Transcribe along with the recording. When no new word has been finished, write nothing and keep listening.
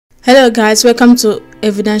Hello guys, welcome to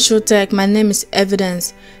Evidential Tech. My name is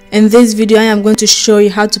Evidence. In this video I am going to show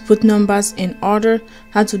you how to put numbers in order,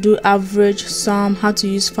 how to do average, sum, how to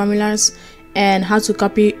use formulas, and how to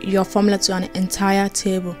copy your formula to an entire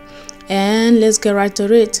table. And let's get right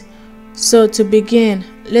to it. So to begin,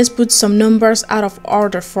 let's put some numbers out of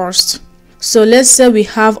order first. So let's say we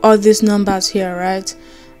have all these numbers here, right?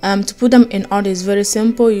 To put them in order is very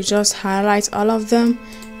simple. You just highlight all of them,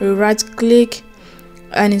 you right click,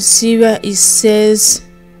 and you see where it says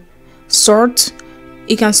sort.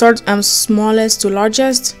 You can sort smallest to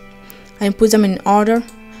largest and put them in order,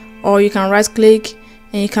 or you can right click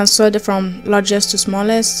and you can sort it from largest to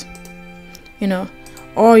smallest,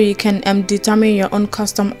 or you can determine your own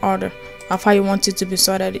custom order of how you want it to be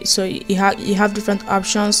sorted. So you have different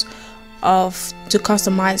options to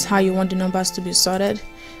customize how you want the numbers to be sorted.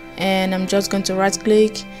 And I'm just going to right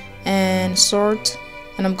click and sort,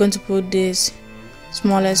 and I'm going to put this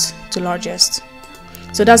smallest to largest.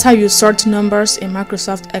 So that's how you sort numbers in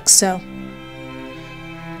Microsoft Excel.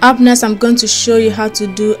 Up next, I'm going to show you how to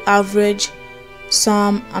do average,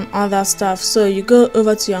 sum, and other stuff. So you go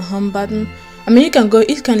over to your home button. You can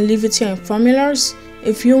leave it here in formulas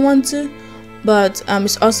if you want to, but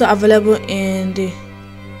it's also available in the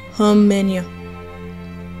home menu.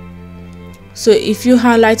 So if you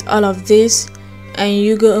highlight all of this and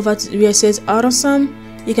you go over to where it says AutoSum,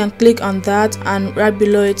 you can click on that, and right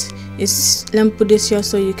below it is, let me put this here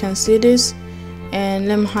so you can see this, and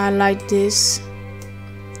let me highlight this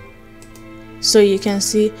so you can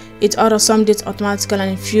see it AutoSummed it automatically.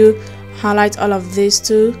 And if you highlight all of this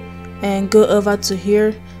too and go over to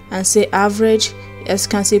here and say average, as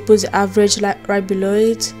you can see, put the average right below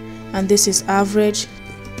it, and this is average.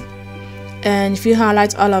 And if you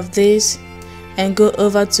highlight all of this and go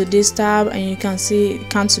over to this tab, and you can see it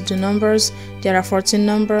counts the numbers. There are 14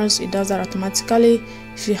 numbers. It does that automatically.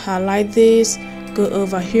 If you highlight this, go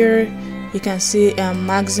over here, you can see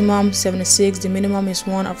maximum 76, the minimum is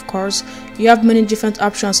 1. Of course, you have many different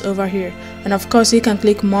options over here, and of course you can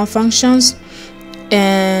click more functions,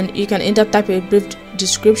 and you can either type a brief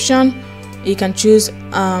description. You can choose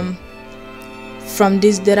from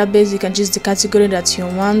this database, you can choose the category that you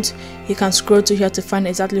want. You can scroll to here to find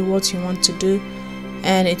exactly what you want to do,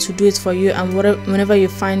 and it will do it for you. And whenever you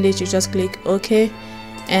find it, you just click OK,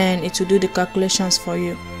 and it will do the calculations for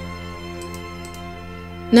you.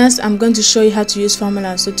 Next, I'm going to show you how to use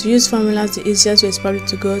formulas. So to use formulas, the easiest way is probably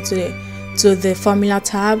to go to the formula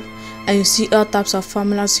tab, and you see all types of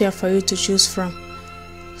formulas here for you to choose from.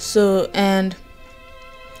 So, and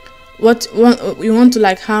you want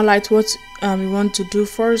to highlight what you want to do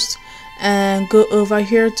first, and go over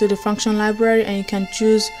here to the function library, and you can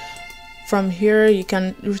choose from here. You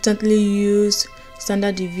can recently use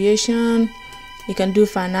standard deviation, you can do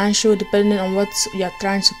financial depending on what you are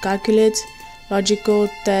trying to calculate, logical,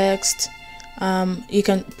 text, you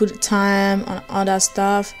can put time on other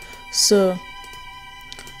stuff. So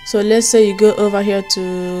let's say you go over here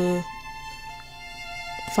to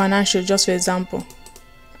financial, just for example,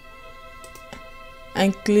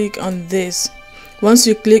 and click on this. Once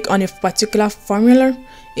you click on a particular formula,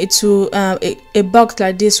 it will a box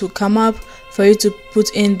like this will come up for you to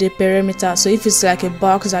put in the parameter. So if it's like a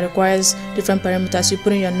box that requires different parameters, you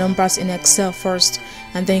put in your numbers in Excel first,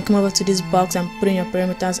 and then you come over to this box and put in your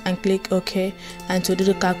parameters and click OK, and to do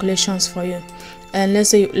the calculations for you. And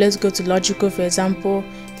let's go to logical, for example,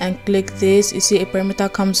 and click this. You see a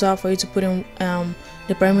parameter comes up for you to put in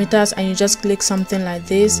the parameters, and you just click something like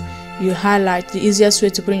this. You highlight. The easiest way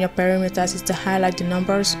to put in your parameters is to highlight the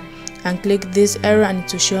numbers and click this arrow, and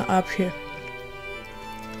it will show up here.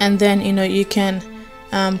 And then you can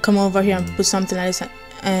come over here and put something like this,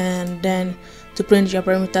 and then to put in your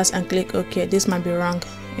parameters and click OK. This might be wrong,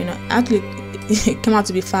 actually it came out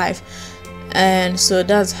to be 5, and so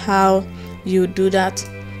that's how you do that.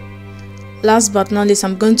 Last but not least,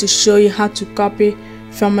 I'm going to show you how to copy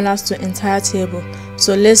formulas to entire table.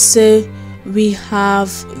 So let's say we have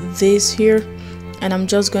this here, and I'm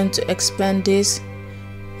just going to expand this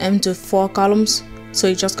into 4 columns, so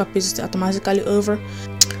it just copies it automatically over.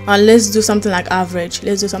 And let's do something like average.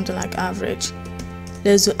 Let's do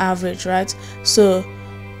average, right? So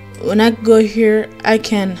when I go here, I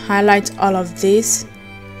can highlight all of this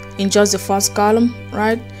in just the first column,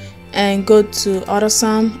 right, and go to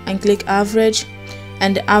AutoSum and click average,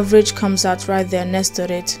 and the average comes out right there next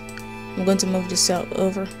to it. I'm going to move the cell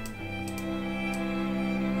over,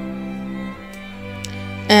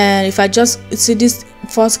 and if I just see this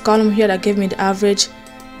first column here that gave me the average,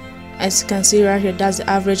 as you can see right here, that's the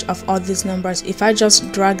average of all these numbers. If I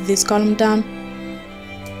just drag this column down,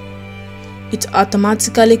 it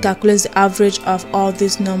automatically calculates the average of all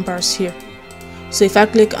these numbers here. So if I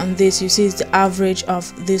click on this, you see it's the average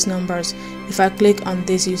of these numbers. If I click on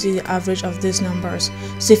this, you see the average of these numbers.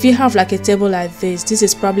 So if you have like a table like this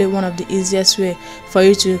is probably one of the easiest way for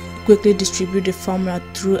you to quickly distribute the formula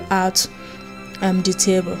throughout the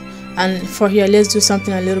table. And for here, let's do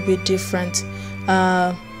something a little bit different.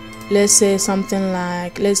 Let's say something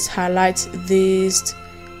like, let's highlight these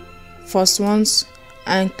first ones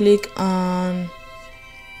and click on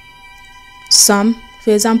sum.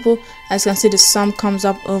 For example, as you can see, the sum comes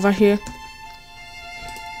up over here,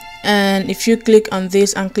 and if you click on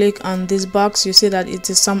this and click on this box, you see that it's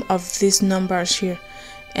the sum of these numbers here.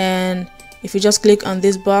 And if you just click on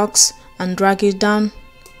this box and drag it down,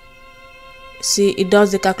 see it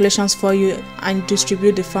does the calculations for you and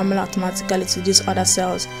distribute the formula automatically to these other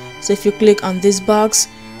cells. So if you click on this box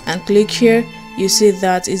and click here, you see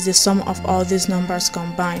that is the sum of all these numbers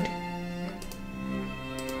combined.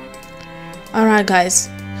 Alright guys,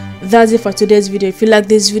 that's it for today's video. If you like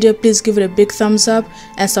this video, please give it a big thumbs up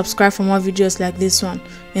and subscribe for more videos like this one.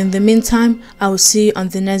 In the meantime, I will see you on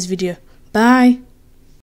the next video. Bye.